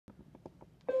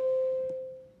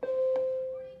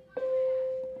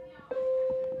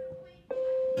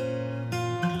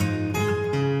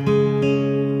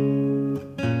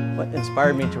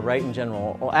inspired me to write in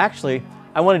general? Well, actually,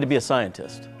 I wanted to be a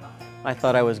scientist. I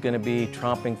thought I was going to be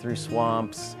tromping through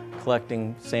swamps,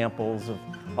 collecting samples of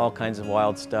all kinds of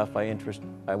wild stuff. I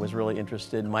was really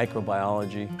interested in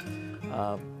microbiology.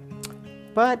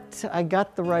 But I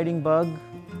got the writing bug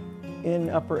in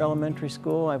upper elementary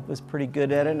school. I was pretty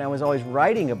good at it, and I was always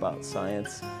writing about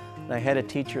science. And I had a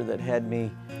teacher that had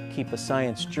me keep a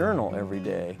science journal every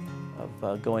day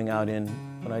of going out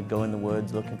when I'd go in the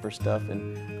woods looking for stuff,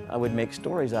 and I would make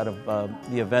stories out of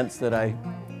the events that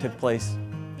took place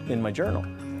in my journal.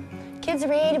 Kids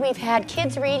Read, we've had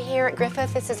Kids Read here at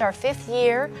Griffith. This is our 5th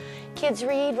year. Kids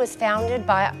Read was founded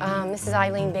by Mrs.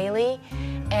 Eileen Bailey,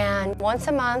 and once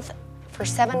a month for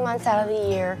 7 months out of the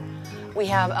year, we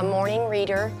have a morning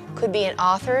reader. Could be an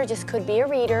author, just could be a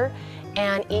reader,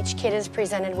 and each kid is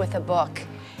presented with a book.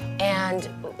 And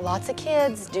lots of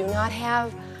kids do not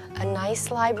have a nice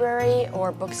library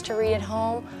or books to read at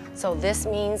home, so this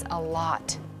means a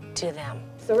lot to them.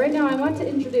 So right now I want to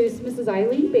introduce Mrs.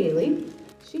 Eileen Bailey.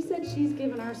 She said she's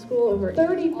given our school over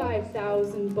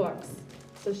 35,000 books.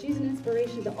 So she's an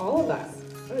inspiration to all of us.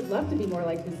 I would love to be more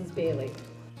like Mrs. Bailey.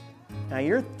 Now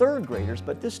you're 3rd graders,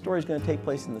 but this story is going to take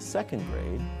place in the 2nd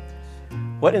grade.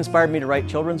 What inspired me to write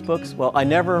children's books? Well, I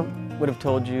never would have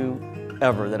told you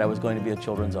ever that I was going to be a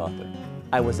children's author.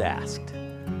 I was asked.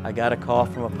 I got a call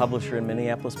from a publisher in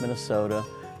Minneapolis, Minnesota.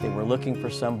 They were looking for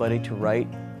somebody to write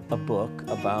a book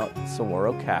about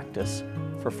saguaro cactus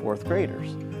for 4th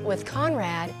graders. With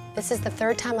Conrad, this is the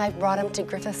 3rd time I've brought him to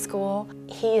Griffith School.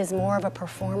 He is more of a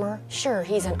performer. Sure,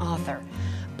 he's an author,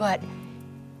 but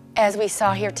as we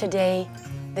saw here today,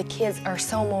 the kids are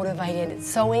so motivated,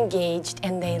 so engaged,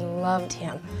 and they loved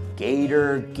him.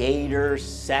 Gator,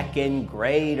 2nd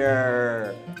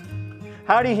grader.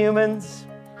 Howdy, humans.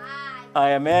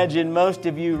 Hi. I imagine most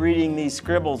of you reading these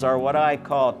scribbles are what I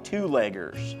call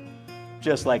 2-leggers,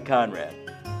 just like Conrad.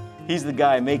 He's the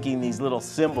guy making these little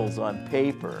symbols on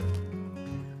paper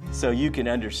so you can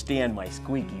understand my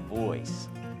squeaky voice.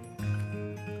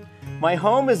 My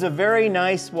home is a very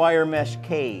nice wire mesh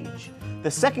cage. The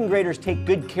 2nd graders take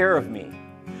good care of me.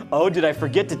 Oh, did I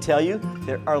forget to tell you?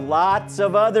 There are lots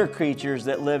of other creatures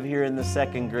that live here in the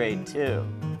 2nd grade too.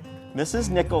 Mrs.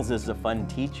 Nichols is a fun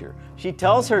teacher. She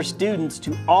tells her students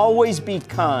to always be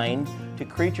kind to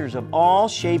creatures of all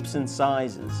shapes and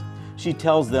sizes. She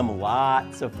tells them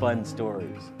lots of fun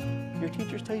stories. Do your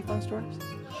teachers tell you fun stories?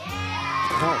 Yeah!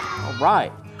 Oh, all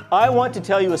right. I want to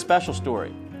tell you a special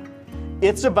story.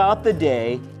 It's about the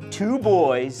day 2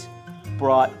 boys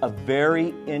brought a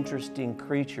very interesting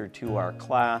creature to our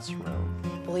classroom.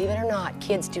 Believe it or not,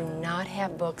 kids do not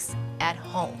have books at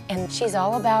home. And she's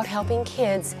all about helping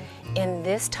kids in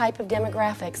this type of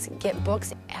demographics get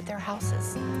books at their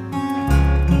houses.